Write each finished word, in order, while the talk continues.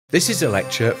This is a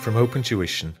lecture from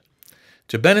OpenTuition.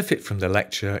 To benefit from the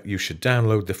lecture, you should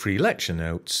download the free lecture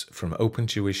notes from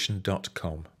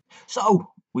opentuition.com. So,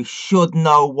 we should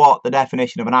know what the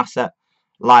definition of an asset,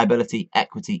 liability,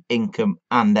 equity, income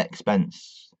and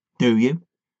expense. Do you?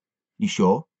 You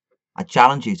sure? I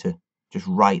challenge you to just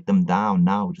write them down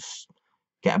now. Just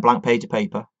get a blank page of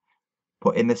paper,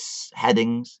 put in the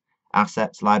headings,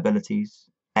 assets, liabilities,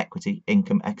 equity,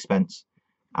 income, expense,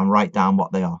 and write down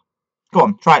what they are. Go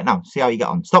on, try it now. See how you get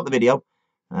on. Stop the video,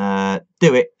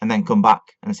 do it, and then come back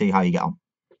and see how you get on.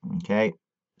 Okay,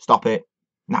 stop it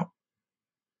now.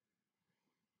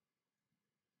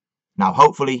 Now,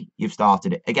 hopefully, you've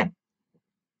started it again.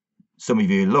 Some of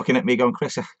you are looking at me going,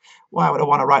 Chris, why would I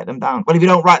want to write them down? Well, if you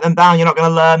don't write them down, you're not going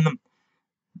to learn them.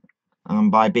 And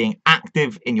by being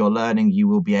active in your learning, you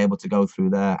will be able to go through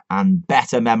there and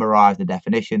better memorize the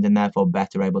definitions and therefore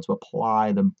better able to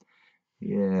apply them.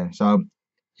 Yeah, so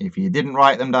if you didn't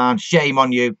write them down, shame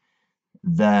on you.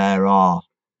 There are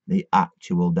the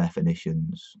actual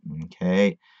definitions.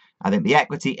 Okay, I think the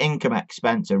equity, income,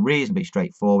 expense are reasonably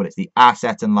straightforward. It's the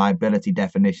asset and liability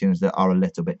definitions that are a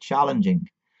little bit challenging.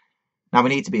 Now, we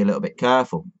need to be a little bit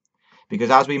careful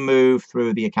because as we move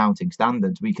through the accounting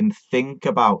standards, we can think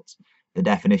about the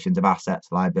definitions of assets,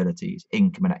 liabilities,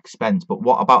 income and expense. But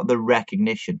what about the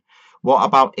recognition? What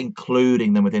about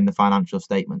including them within the financial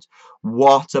statements?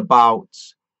 What about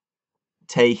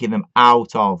taking them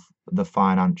out of the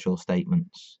financial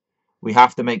statements? We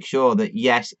have to make sure that,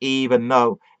 yes, even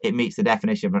though it meets the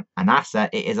definition of an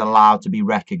asset, it is allowed to be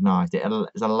recognized. It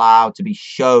is allowed to be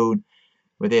shown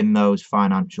within those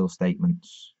financial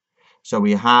statements. So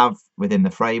we have within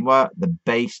the framework the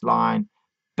baseline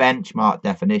benchmark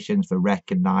definitions for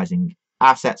recognizing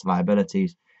assets,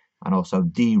 liabilities, and also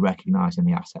de-recognizing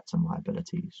the assets and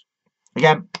liabilities.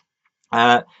 Again,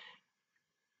 the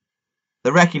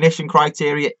recognition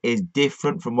criteria is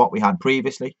different from what we had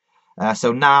previously.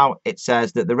 So now it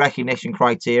says that the recognition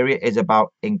criteria is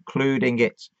about including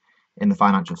it in the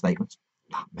financial statements.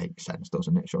 That makes sense,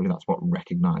 doesn't it? Surely that's what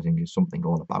recognizing is something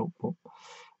all about. But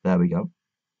there we go.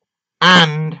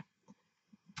 And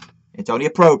it's only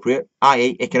appropriate,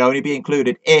 i.e. it can only be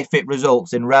included if it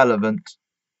results in relevant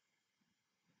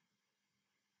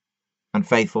and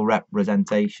faithful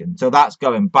representation. So that's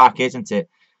going back, isn't it,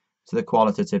 to the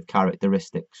qualitative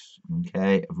characteristics,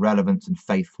 okay, of relevance and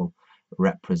faithful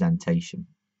representation.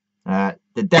 The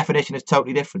definition is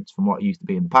totally different from what it used to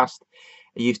be in the past.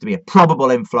 It used to be a probable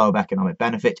inflow of economic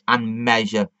benefit and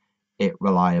measure it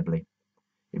reliably.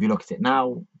 If you look at it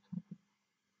now,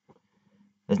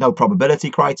 there's no probability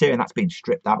criterion, that's been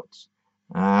stripped out.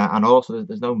 And also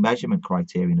there's no measurement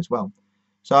criterion as well.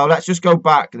 So let's just go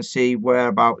back and see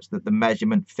whereabouts that the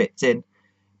measurement fits in.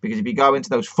 Because if you go into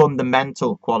those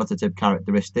fundamental qualitative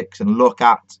characteristics and look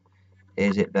at,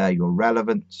 is it there, your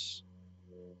relevance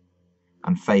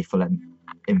and faithful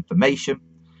information?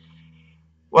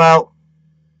 Well,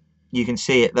 you can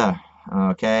see it there.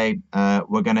 Okay,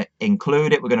 we're going to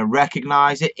include it. We're going to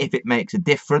recognize it if it makes a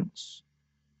difference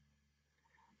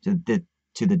to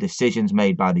the decisions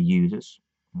made by the users.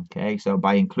 Okay, so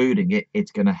by including it,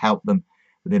 it's going to help them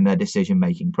within their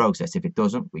decision-making process. If it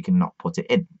doesn't, we cannot put it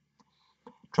in.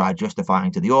 Try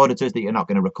justifying to the auditors that you're not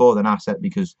going to record an asset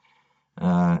because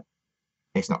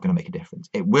it's not going to make a difference.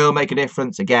 It will make a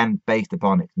difference, again, based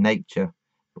upon its nature,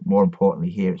 but more importantly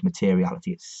here, its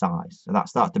materiality, its size. So that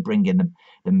starts to bring in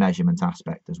the measurement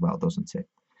aspect as well, doesn't it?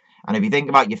 And if you think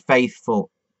about your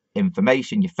faithful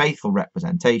information, your faithful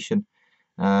representation,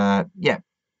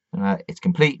 it's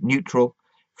complete, neutral,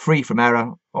 free from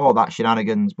error, all that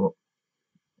shenanigans, but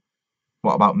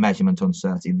what about measurement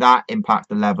uncertainty? That impacts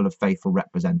the level of faithful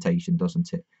representation,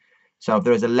 doesn't it? So if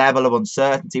there is a level of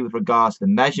uncertainty with regards to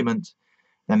the measurement,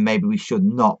 then maybe we should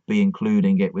not be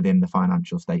including it within the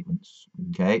financial statements.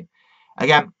 Okay.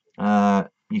 Again,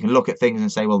 you can look at things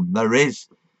and say, well, there is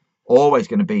always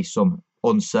going to be some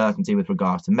uncertainty with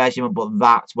regards to measurement, but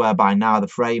that's whereby now the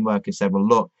framework has said, well,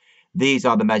 look, these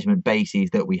are the measurement bases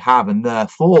that we have, and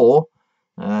therefore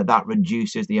that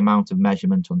reduces the amount of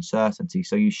measurement uncertainty.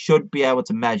 So you should be able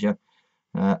to measure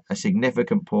a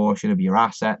significant portion of your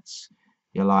assets,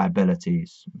 your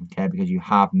liabilities, okay, because you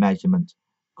have measurement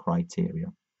criteria.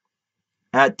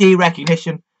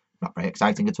 Derecognition, not very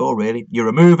exciting at all, really. You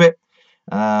remove it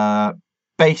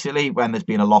basically when there's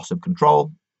been a loss of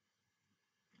control,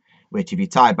 which if you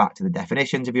tie back to the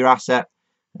definitions of your asset,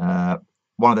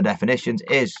 one of the definitions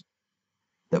is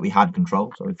that we had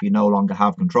control. So if you no longer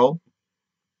have control,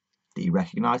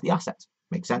 derecognize the asset.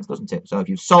 Makes sense, doesn't it? So if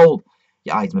you've sold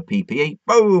your item of PPE,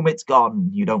 boom, it's gone.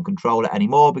 You don't control it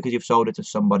anymore because you've sold it to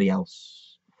somebody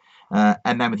else.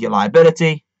 And then with your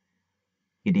liability,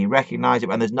 You derecognise it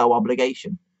when there's no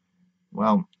obligation.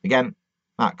 Well, again,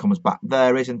 that comes back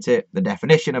there, isn't it? The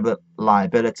definition of the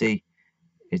liability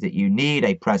is that you need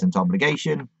a present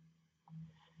obligation.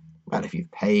 Well, if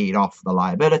you've paid off the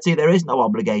liability, there is no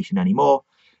obligation anymore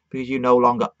because you no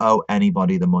longer owe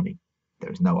anybody the money.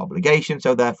 There is no obligation,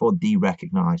 so therefore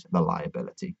derecognise the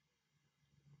liability.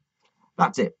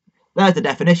 That's it. There's the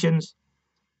definitions,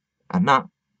 and that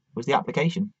was the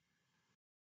application.